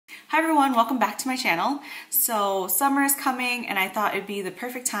Hi everyone, welcome back to my channel. So summer is coming and I thought it'd be the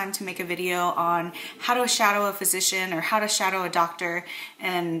perfect time to make a video on how to shadow a physician or how to shadow a doctor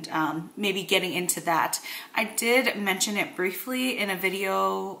and maybe getting into that. I did mention it briefly in a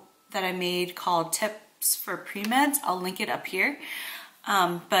video that I made called Tips for Pre-Meds. I'll link it up here.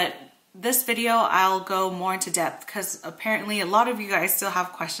 But this video I'll go more into depth because apparently a lot of you guys still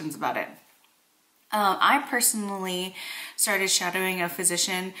have questions about it. I personally started shadowing a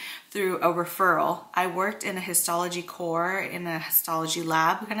physician through a referral. I worked in a histology core in a histology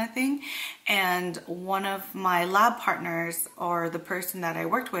lab kind of thing, and one of my lab partners, or the person that I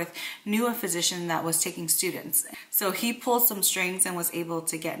worked with, knew a physician that was taking students. So he pulled some strings and was able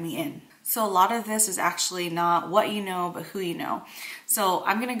to get me in. So a lot of this is actually not what you know, but who you know. So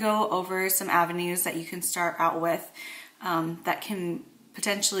I'm gonna go over some avenues that you can start out with that can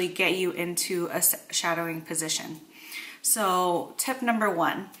potentially get you into a shadowing position. So tip number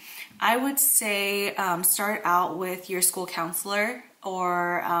one, I would say start out with your school counselor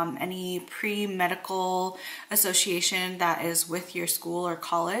or any pre-medical association that is with your school or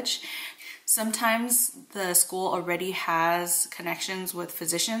college. Sometimes the school already has connections with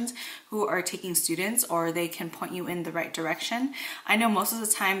physicians who are taking students, or they can point you in the right direction. I know most of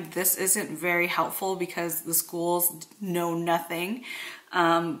the time this isn't very helpful because the schools know nothing,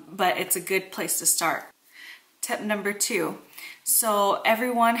 but it's a good place to start. Tip number two. So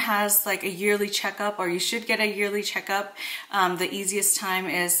everyone has like a yearly checkup, or you should get a yearly checkup. The easiest time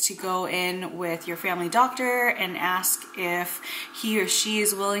is to go in with your family doctor and ask if he or she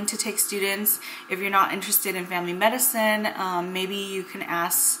is willing to take students. If you're not interested in family medicine, maybe you can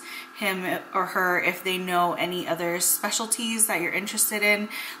ask him or her if they know any other specialties that you're interested in.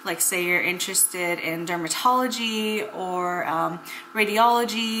 Like say you're interested in dermatology or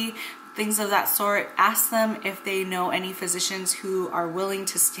radiology, things of that sort. Ask them if they know any physicians who are willing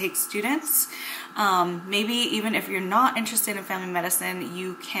to take students. Maybe even if you're not interested in family medicine,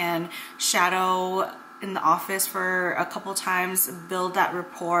 you can shadow in the office for a couple times, build that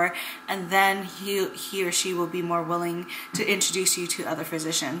rapport, and then he or she will be more willing to introduce you to other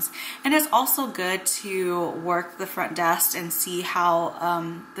physicians. And it's also good to work the front desk and see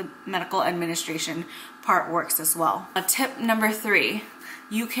how the medical administration part works as well. Tip number three,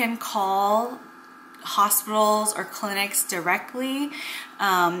 you can call hospitals or clinics directly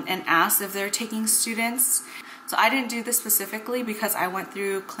and ask if they're taking students. So I didn't do this specifically because I went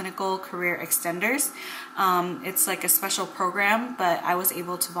through Clinical Career Extenders. It's like a special program, but I was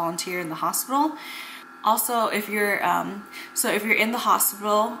able to volunteer in the hospital. Also, if you're in the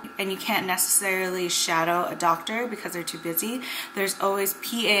hospital and you can't necessarily shadow a doctor because they're too busy, there's always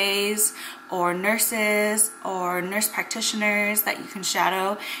PAs or nurses or nurse practitioners that you can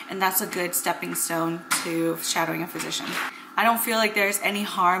shadow, and that's a good stepping stone to shadowing a physician. I don't feel like there's any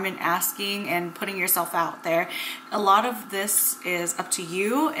harm in asking and putting yourself out there. A lot of this is up to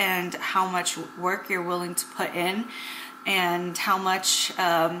you and how much work you're willing to put in and how much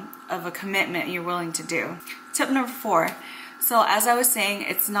of a commitment you're willing to do. Tip number four. So as I was saying,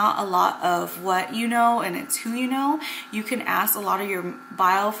 it's not a lot of what you know and it's who you know. You can ask a lot of your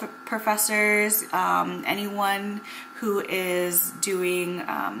bio professors, anyone who is doing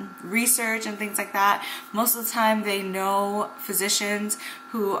research and things like that. Most of the time they know physicians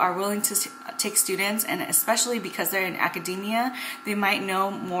who are willing to take students, and especially because they're in academia, they might know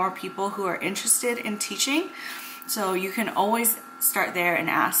more people who are interested in teaching. So you can always start there and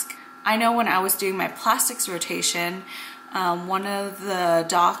ask. I know when I was doing my plastics rotation, one of the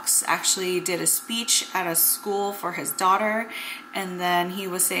docs actually did a speech at a school for his daughter, and then he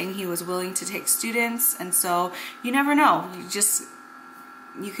was saying he was willing to take students. And so you never know,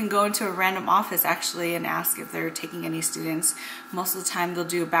 you can go into a random office actually and ask if they're taking any students. Most of the time they'll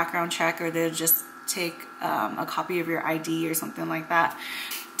do a background check, or they'll just take a copy of your ID or something like that.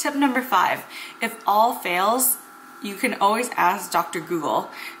 Tip number five, if all fails, you can always ask Dr.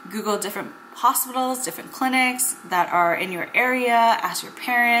 Google. Google different hospitals, different clinics that are in your area, ask your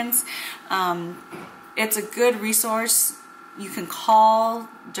parents. It's a good resource. You can call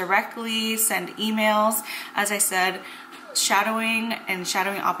directly, send emails. As I said, shadowing and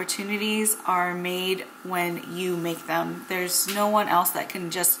shadowing opportunities are made when you make them. There's no one else that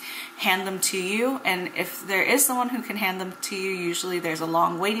can just hand them to you, and if there is someone who can hand them to you, usually there's a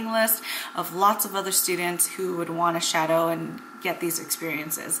long waiting list of lots of other students who would want to shadow and get these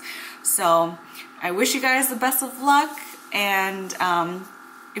experiences. So I wish you guys the best of luck, and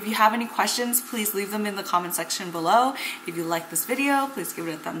if you have any questions, please leave them in the comment section below. If you like this video, please give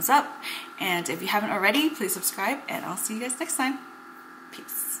it a thumbs up. And if you haven't already, please subscribe, and I'll see you guys next time.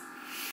 Peace.